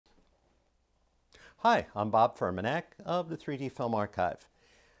Hi, I'm Bob Fermanak of the 3D Film Archive.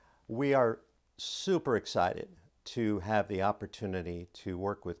 We are super excited to have the opportunity to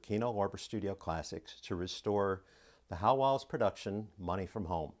work with Kino Lorber Studio Classics to restore the Hal Wallis production, Money from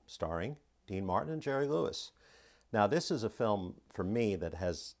Home, starring Dean Martin and Jerry Lewis. Now, this is a film, for me, that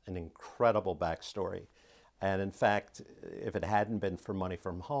has an incredible backstory. And in fact, if it hadn't been for Money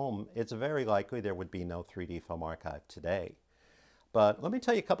from Home, it's very likely there would be no 3D Film Archive today. But let me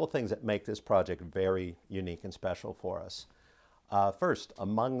tell you a couple of things that make this project very unique and special for us. First,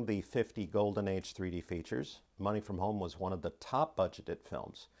 among the 50 Golden Age 3D features, Money from Home was one of the top budgeted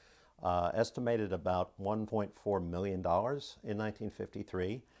films, estimated about $1.4 million in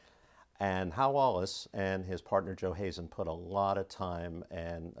 1953. And Hal Wallis and his partner Joe Hazen put a lot of time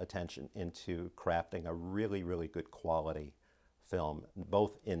and attention into crafting a really, really good quality film,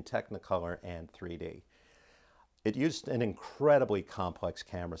 both in Technicolor and 3D. It used an incredibly complex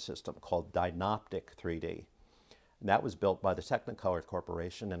camera system called Dynoptic 3D. And that was built by the Technicolor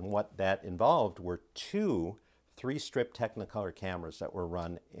Corporation, and what that involved were two 3-strip Technicolor cameras that were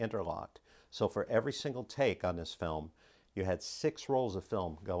run interlocked. So for every single take on this film, you had 6 rolls of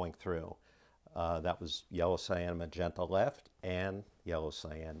film going through. That was yellow, cyan, magenta left, and yellow,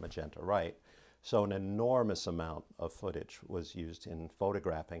 cyan, magenta right. So an enormous amount of footage was used in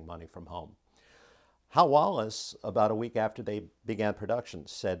photographing Money from Home. Hal Wallis, about a week after they began production,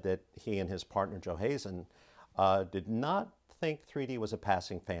 said that he and his partner Joe Hazen did not think 3D was a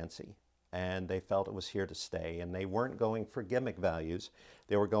passing fancy, and they felt it was here to stay, and they weren't going for gimmick values.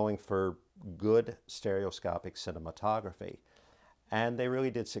 They were going for good stereoscopic cinematography, and they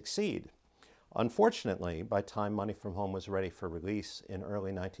really did succeed. Unfortunately, by the time Money from Home was ready for release in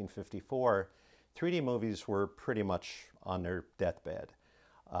early 1954, 3D movies were pretty much on their deathbed.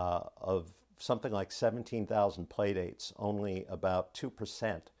 Of something like 17,000 playdates, only about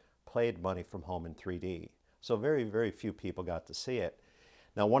 2% played Money from Home in 3D. So very, very few people got to see it.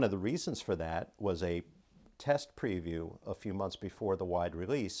 Now, one of the reasons for that was a test preview a few months before the wide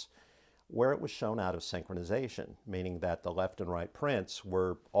release, where it was shown out of synchronization, meaning that the left and right prints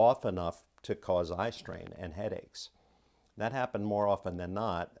were off enough to cause eye strain and headaches. That happened more often than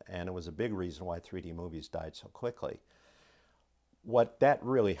not, and it was a big reason why 3D movies died so quickly. What that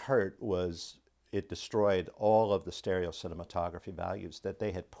really hurt was it destroyed all of the stereo cinematography values that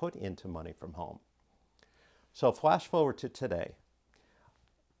they had put into Money from Home. So flash forward to today.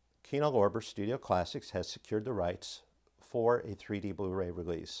 Kino Lorber Studio Classics has secured the rights for a 3D Blu-ray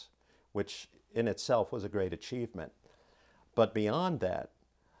release, which in itself was a great achievement. But beyond that,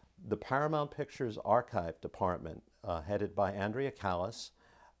 the Paramount Pictures Archive Department, headed by Andrea Callis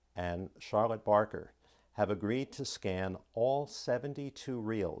and Charlotte Barker, have agreed to scan all 72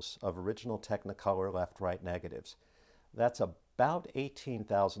 reels of original Technicolor left-right negatives. That's about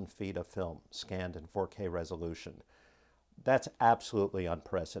 18,000 feet of film scanned in 4K resolution. That's absolutely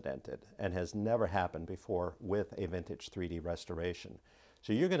unprecedented and has never happened before with a vintage 3D restoration.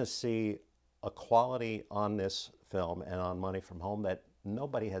 So you're going to see a quality on this film and on Money from Home that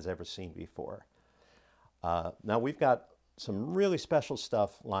nobody has ever seen before. Now we've got some really special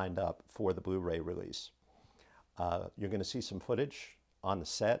stuff lined up for the Blu-ray release. You're going to see some footage on the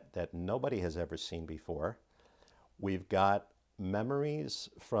set that nobody has ever seen before. We've got memories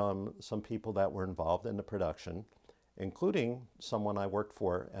from some people that were involved in the production, including someone I worked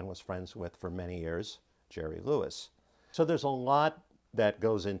for and was friends with for many years, Jerry Lewis. So there's a lot that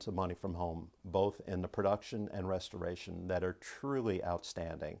goes into Money from Home, both in the production and restoration, that are truly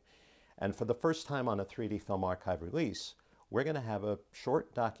outstanding. And for the first time on a 3D Film Archive release, we're going to have a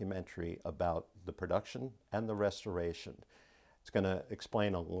short documentary about the production and the restoration. It's going to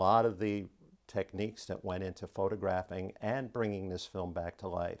explain a lot of the techniques that went into photographing and bringing this film back to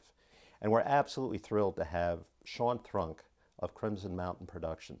life. And we're absolutely thrilled to have Sean Thrunk of Crimson Mountain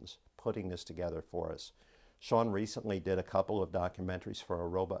Productions putting this together for us. Sean recently did a couple of documentaries for a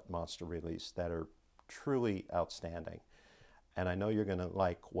Robot Monster release that are truly outstanding. And I know you're going to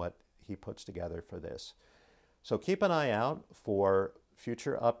like what he puts together for this. So keep an eye out for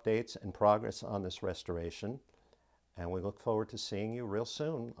future updates and progress on this restoration. And we look forward to seeing you real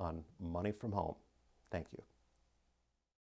soon on Money from Home. Thank you.